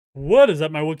What is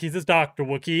up, my Wookiees? It's Dr.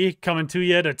 Wookie coming to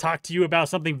you to talk to you about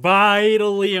something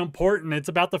vitally important. It's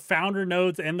about the founder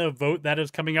nodes and the vote that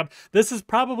is coming up. This is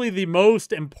probably the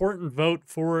most important vote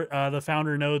for the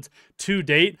founder nodes to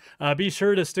date. Be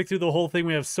sure to stick through the whole thing.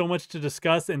 We have so much to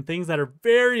discuss and things that are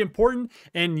very important,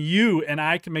 and you and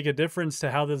I can make a difference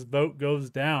to how this vote goes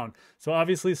down. So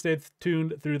obviously stay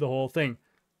tuned through the whole thing.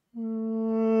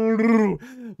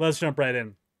 Let's jump right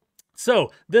in.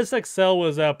 So this Excel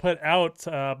was put out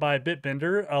by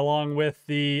Bitbender along with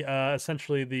the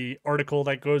essentially the article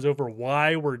that goes over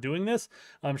why we're doing this.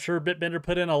 I'm sure Bitbender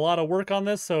put in a lot of work on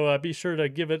this, so be sure to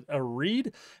give it a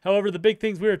read. However, the big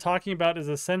things we were talking about is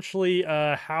essentially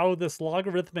how this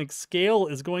logarithmic scale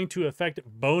is going to affect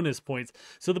bonus points.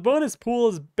 So the bonus pool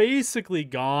is basically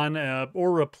gone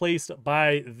or replaced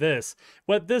by this.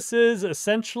 What this is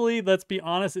essentially, let's be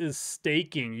honest, is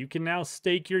staking. You can now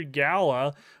stake your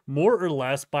Gala more or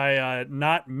less by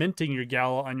not minting your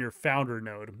Gala on your founder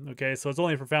node. Okay, so it's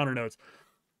only for founder nodes.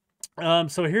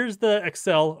 So here's the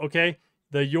Excel. Okay,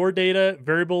 the your data,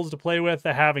 variables to play with,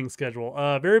 the halving schedule.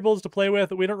 Variables to play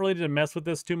with, we don't really need to mess with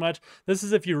this too much. This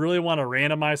is if you really want to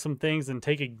randomize some things and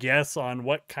take a guess on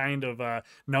what kind of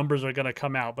numbers are going to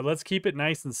come out. But let's keep it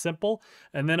nice and simple.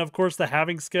 And then, of course, the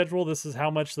halving schedule, this is how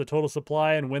much the total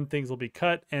supply and when things will be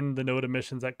cut and the node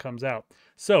emissions that comes out.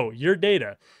 So your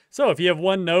data. So if you have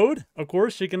one node, of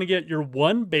course, you're going to get your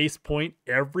one base point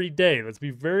every day. Let's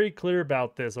be very clear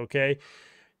about this, okay?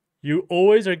 You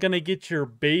always are going to get your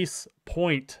base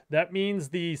point. That means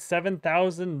the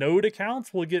 7,000 node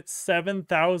accounts will get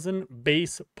 7,000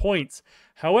 base points.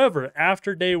 However,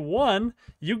 after day one,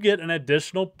 you get an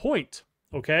additional point,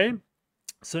 okay?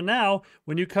 So now,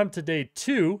 when you come to day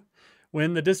two,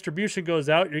 when the distribution goes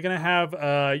out, you're going to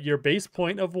have your base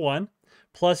point of 1,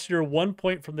 plus your 1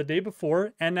 point from the day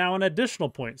before, and now an additional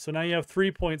point. So now you have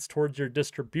 3 points towards your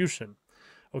distribution,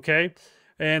 okay?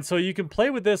 And so you can play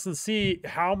with this and see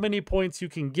how many points you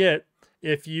can get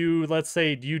if you, let's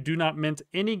say, you do not mint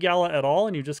any Gala at all,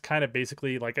 and you just kind of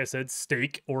basically, like I said,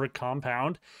 stake or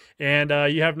compound, and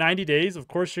you have 90 days. Of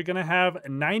course, you're going to have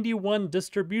 91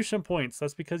 distribution points.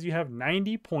 That's because you have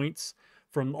 90 points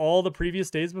from all the previous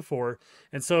days before.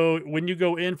 And so when you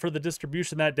go in for the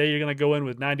distribution that day, you're going to go in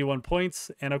with 91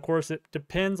 points. And of course, it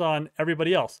depends on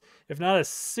everybody else. If not a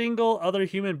single other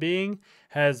human being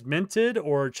has minted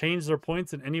or changed their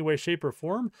points in any way, shape, or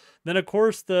form, then of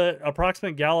course the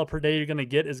approximate Gala per day you're going to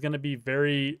get is going to be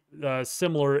very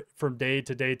similar from day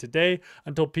to day to day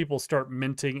until people start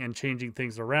minting and changing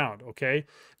things around, okay?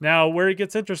 Now, where it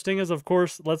gets interesting is, of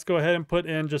course, let's go ahead and put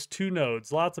in just 2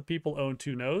 nodes. Lots of people own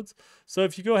 2 nodes. So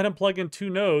if you go ahead and plug in 2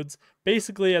 nodes,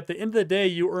 basically at the end of the day,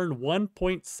 you earn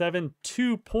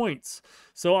 1.72 points.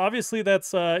 So obviously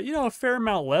that's, a fair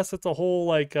amount less. It's a whole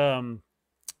like,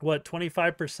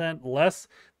 25% less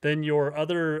than your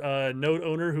other node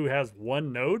owner who has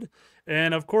 1 node.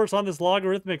 And of course, on this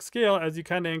logarithmic scale, as you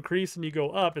kind of increase and you go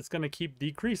up, it's going to keep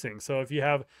decreasing. So if you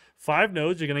have 5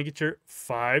 nodes, you're going to get your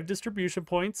 5 distribution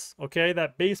points. Okay,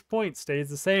 that base point stays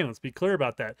the same. Let's be clear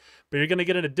about that. But you're going to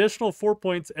get an additional 4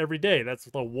 points every day. That's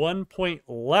the 1 point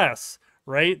less,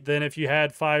 right, than if you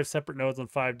had 5 separate nodes on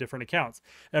 5 different accounts.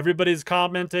 Everybody's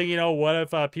commenting, what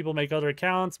if people make other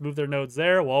accounts, move their nodes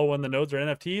there? Well, when the nodes are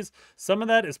NFTs, some of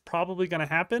that is probably going to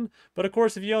happen. But of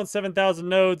course, if you own 7,000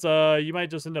 nodes, you might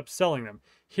just end up selling them.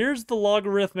 Here's the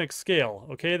logarithmic scale,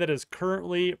 okay, that is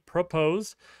currently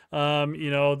proposed.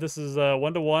 This is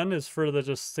 1-to-1 is for the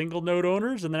just single node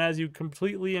owners. And then as you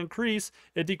completely increase,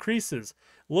 it decreases.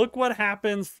 Look what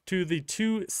happens to the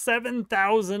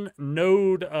 7,000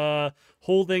 node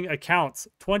holding accounts.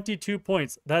 22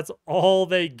 points. That's all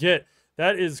they get.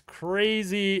 That is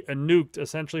crazy nuked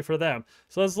essentially for them.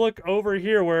 So let's look over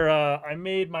here where I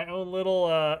made my own little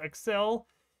Excel.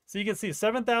 So you can see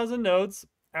 7,000 nodes.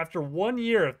 After 1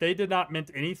 year, if they did not mint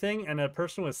anything and a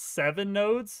person with 7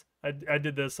 nodes, I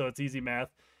did this so it's easy math,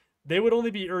 they would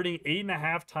only be earning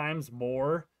 8.5 times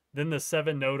more than the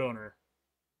 7 node owner.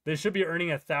 They should be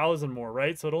earning 1,000 more,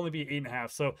 right? So it'd only be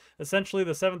 8.5. So essentially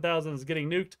the 7,000 is getting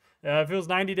nuked. If it was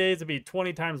 90 days, it'd be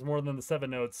 20 times more than the 7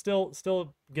 nodes.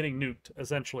 Still getting nuked,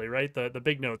 essentially, right? The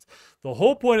big nodes. The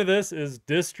whole point of this is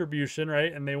distribution,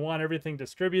 right? And they want everything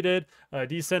distributed,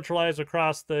 decentralized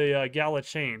across the Gala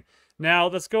chain. Now,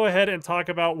 let's go ahead and talk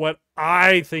about what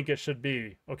I think it should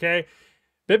be, okay?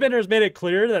 Bitbender has made it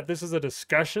clear that this is a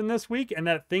discussion this week and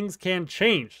that things can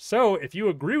change. So if you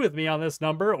agree with me on this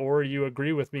number or you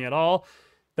agree with me at all,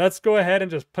 let's go ahead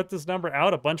and just put this number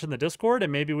out a bunch in the Discord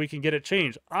and maybe we can get it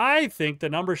changed. I think the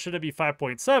number shouldn't be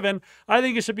 5.7. I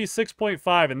think it should be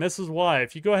 6.5. And this is why.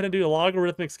 If you go ahead and do a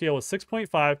logarithmic scale with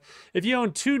 6.5, if you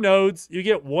own 2 nodes, you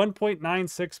get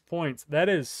 1.96 points. That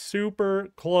is super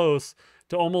close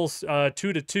to almost 2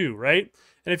 to 2, right?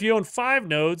 And if you own 5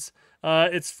 nodes,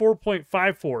 it's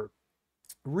 4.54.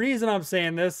 Reason I'm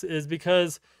saying this is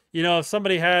because, you know, if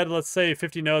somebody had, let's say,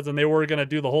 50 nodes and they were going to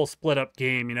do the whole split up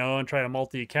game, you know, and try to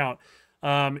multi-account,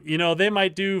 you know, they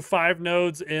might do 5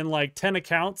 nodes in like 10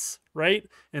 accounts, right?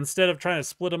 Instead of trying to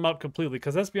split them up completely.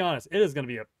 Because let's be honest, it is going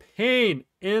to be a pain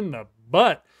in the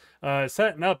butt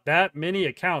setting up that many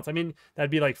accounts. I mean,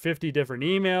 that'd be like 50 different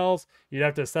emails. You'd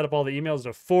have to set up all the emails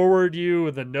to forward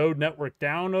you the node network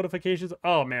down notifications.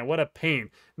 Oh man, what a pain.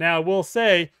 Now, we'll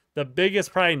say, the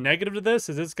biggest probably negative to this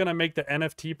is it's going to make the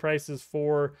NFT prices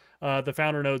for the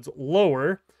founder nodes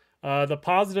lower. The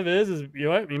positive is you know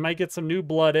what, you might get some new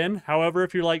blood in. However,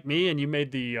 if you're like me and you made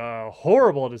the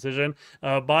horrible decision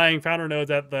of buying founder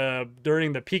nodes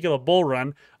during the peak of the bull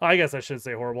run, I guess I shouldn't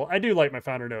say horrible. I do like my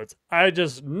founder nodes. I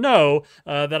just know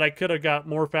that I could have got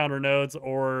more founder nodes,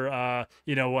 or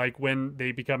you know, like when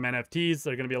they become NFTs,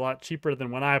 they're going to be a lot cheaper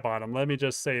than when I bought them. Let me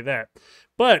just say that.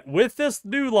 But with this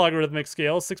new logarithmic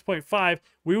scale, 6.5,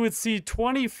 we would see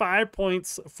 25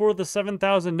 points for the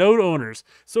 7,000 node owners.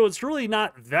 So it's really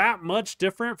not that much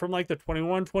different from like the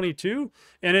 21, 22.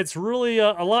 And it's really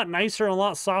a lot nicer and a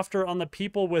lot softer on the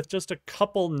people with just a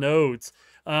couple nodes.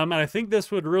 And I think this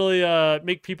would really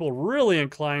make people really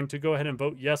inclined to go ahead and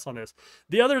vote yes on this.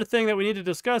 The other thing that we need to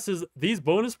discuss is these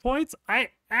bonus points. I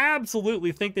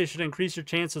absolutely think they should increase your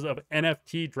chances of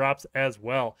NFT drops as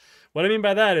well. What I mean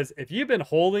by that is if you've been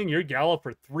holding your Gala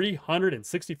for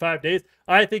 365 days,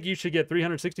 I think you should get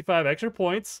 365 extra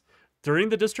points during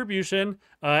the distribution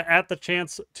at the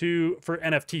chance for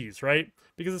NFTs, right?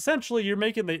 Because essentially you're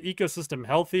making the ecosystem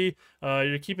healthy.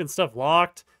 You're keeping stuff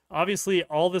locked. Obviously,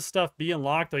 all this stuff being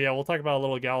locked. Oh yeah, we'll talk about a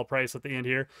little Gala price at the end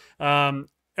here.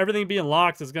 Everything being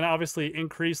locked is going to obviously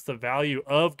increase the value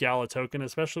of Gala token,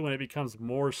 especially when it becomes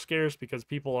more scarce because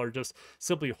people are just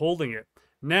simply holding it.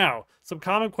 Now, some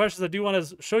common questions I do want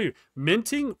to show you.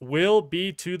 Minting will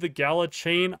be to the Gala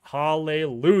chain.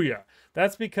 Hallelujah.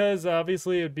 That's because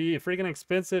obviously it would be freaking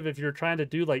expensive if you're trying to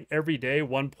do like every day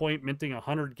 1 point minting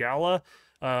 100 Gala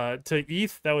to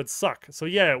ETH. That would suck. So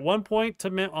yeah, at 1 point to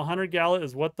mint 100 Gala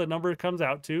is what the number comes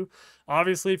out to.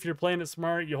 Obviously, if you're playing it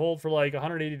smart, you hold for like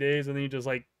 180 days and then you just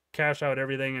like cash out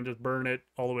everything and just burn it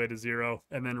all the way to 0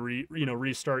 and then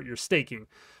restart your staking.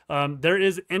 There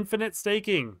is infinite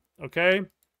staking. Okay,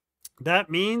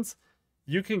 that means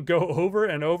you can go over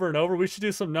and over and over. We should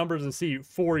do some numbers and see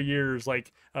 4 years,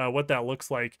 like what that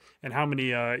looks like and how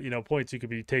many points you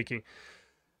could be taking.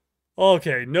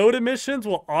 Okay, node emissions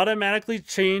will automatically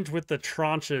change with the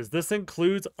tranches. This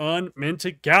includes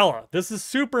unminted Gala. This is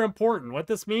super important. What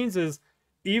this means is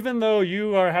even though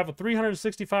you have a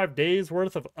 365 days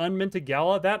worth of unminted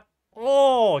Gala, that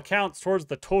all counts towards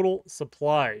the total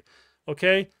supply.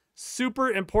 Okay, super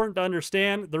important to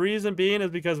understand. The reason being is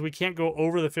because we can't go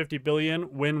over the 50 billion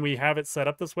when we have it set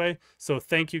up this way. So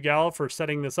thank you, Gala, for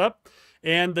setting this up.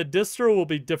 And the distro will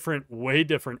be different, way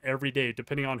different every day,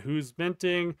 depending on who's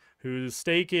minting, who's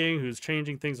staking, who's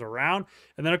changing things around.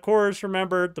 And then, of course,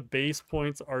 remember, the base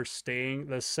points are staying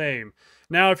the same.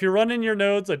 Now, if you're running your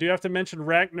nodes, I do have to mention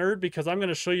Rack Nerd because I'm going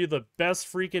to show you the best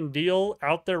freaking deal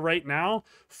out there right now.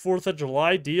 4th of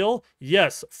July deal.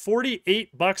 Yes,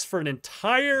 48 bucks for an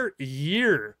entire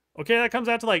year. Okay, that comes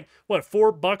out to like, what,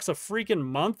 $4 a freaking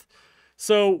month?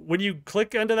 So when you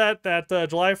click into that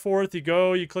July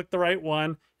 4th, you click the right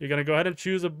one. You're going to go ahead and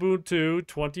choose Ubuntu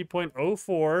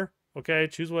 20.04. Okay,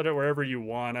 choose wherever you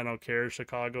want. I don't care,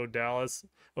 Chicago, Dallas.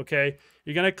 Okay,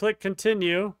 you're going to click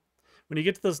continue. When you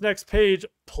get to this next page,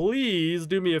 please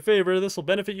do me a favor. This will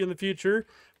benefit you in the future.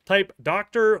 Type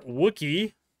Dr.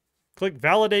 Wookie. Click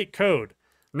validate code.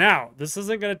 Now, this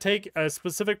isn't going to take a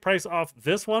specific price off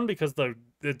this one because the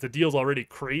deal's already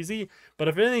crazy. But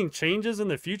if anything changes in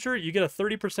the future, you get a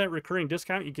 30% recurring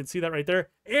discount. You can see that right there.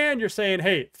 And you're saying,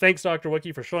 hey, thanks, Dr.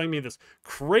 Wookie, for showing me this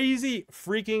crazy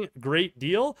freaking great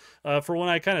deal for when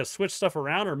I kind of switch stuff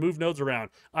around or move nodes around.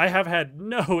 I have had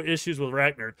no issues with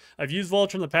Racknerd. I've used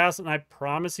Vulture in the past, and I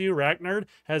promise you, Racknerd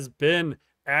has been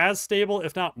as stable,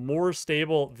 if not more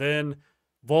stable than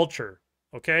Vulture.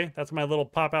 Okay, that's my little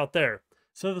pop out there.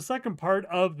 So the second part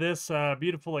of this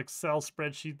beautiful Excel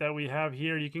spreadsheet that we have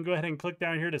here, you can go ahead and click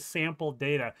down here to sample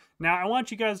data. Now, I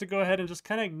want you guys to go ahead and just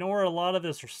kind of ignore a lot of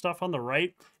this stuff on the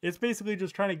right. It's basically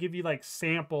just trying to give you like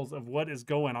samples of what is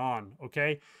going on,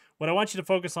 okay? what I want you to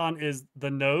focus on is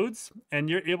the nodes, and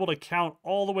you're able to count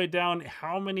all the way down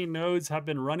how many nodes have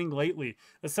been running lately.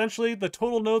 Essentially, the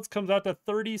total nodes comes out to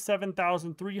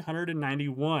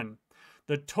 37,391.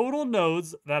 The total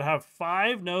nodes that have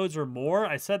 5 nodes or more,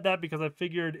 I said that because I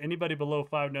figured anybody below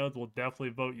 5 nodes will definitely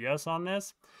vote yes on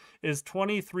this, is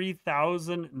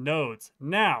 23,000 nodes.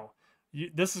 Now,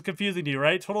 this is confusing to you,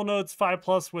 right? Total nodes 5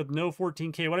 plus with no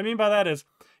 14K. What I mean by that is,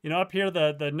 up here,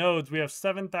 the nodes, we have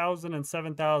 7,000 and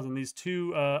 7,000, these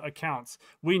two accounts.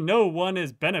 We know one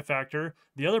is benefactor.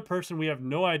 The other person, we have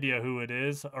no idea who it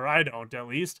is, or I don't at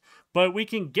least, but we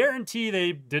can guarantee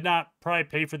they did not probably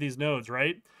pay for these nodes,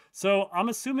 right? So I'm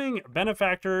assuming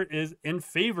benefactor is in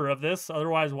favor of this.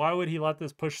 Otherwise, why would he let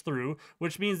this push through?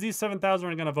 Which means these 7,000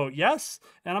 are going to vote yes.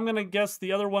 And I'm going to guess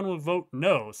the other one will vote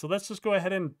no. So let's just go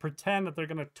ahead and pretend that they're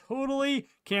going to totally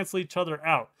cancel each other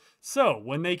out. So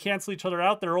when they cancel each other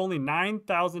out, there are only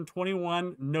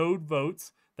 9,021 node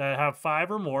votes that have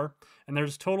 5 or more, and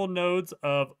there's total nodes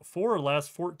of 4 or less,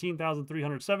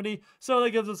 14,370. So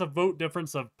that gives us a vote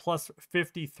difference of plus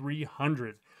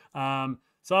 5,300.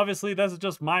 So obviously, this is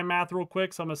just my math real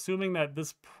quick. So I'm assuming that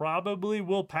this probably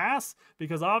will pass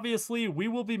because obviously we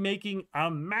will be making a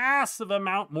massive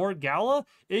amount more Gala.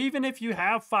 Even if you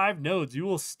have 5 nodes, you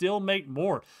will still make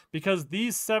more because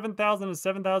these 7,000 and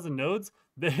 7,000 nodes,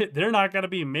 they're not going to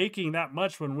be making that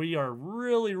much when we are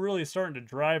really, really starting to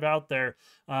drive out there.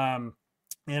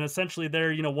 And essentially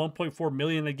their, 1.4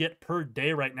 million they get per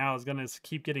day right now is going to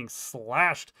keep getting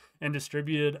slashed and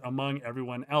distributed among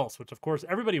everyone else, which of course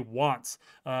everybody wants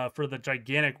for the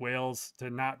gigantic whales to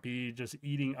not be just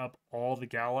eating up all the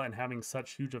Gala and having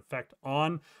such huge effect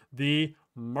on the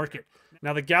market.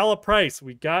 Now the Gala price,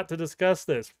 we got to discuss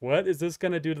this. What is this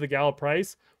going to do to the Gala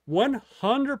price?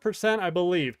 100% I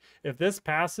believe if this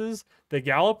passes, the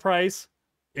Gala price,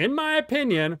 in my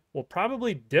opinion, will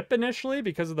probably dip initially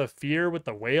because of the fear with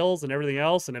the whales and everything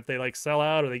else. And if they like sell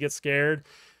out or they get scared.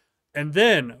 And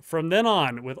then from then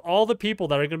on, with all the people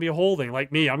that are going to be holding,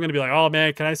 like me, I'm going to be like, oh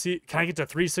man, can I get to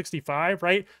 365,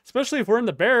 right? Especially if we're in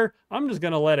the bear, I'm just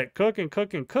going to let it cook and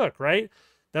cook and cook, right?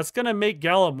 That's going to make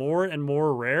Gala more and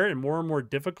more rare and more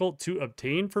difficult to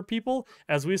obtain for people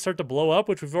as we start to blow up,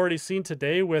 which we've already seen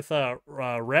today with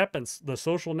Rep and the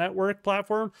social network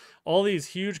platform. All these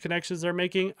huge connections they're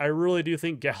making. I really do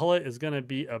think Gala is going to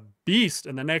be a beast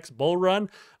in the next bull run.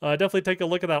 Definitely take a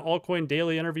look at that Altcoin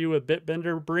Daily interview with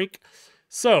Bitbender Brink.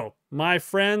 So, my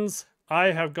friends,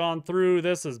 I have gone through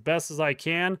this as best as I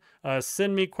can.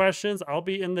 Send me questions. I'll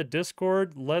be in the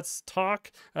Discord. Let's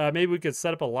talk. Maybe we could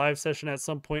set up a live session at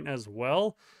some point as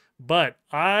well. But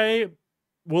I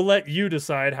will let you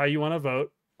decide how you want to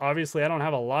vote. Obviously, I don't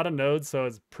have a lot of nodes, so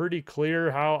it's pretty clear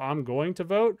how I'm going to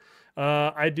vote.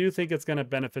 I do think it's going to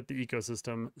benefit the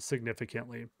ecosystem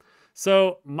significantly.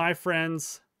 So, my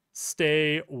friends,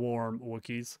 stay warm,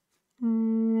 Wookiees.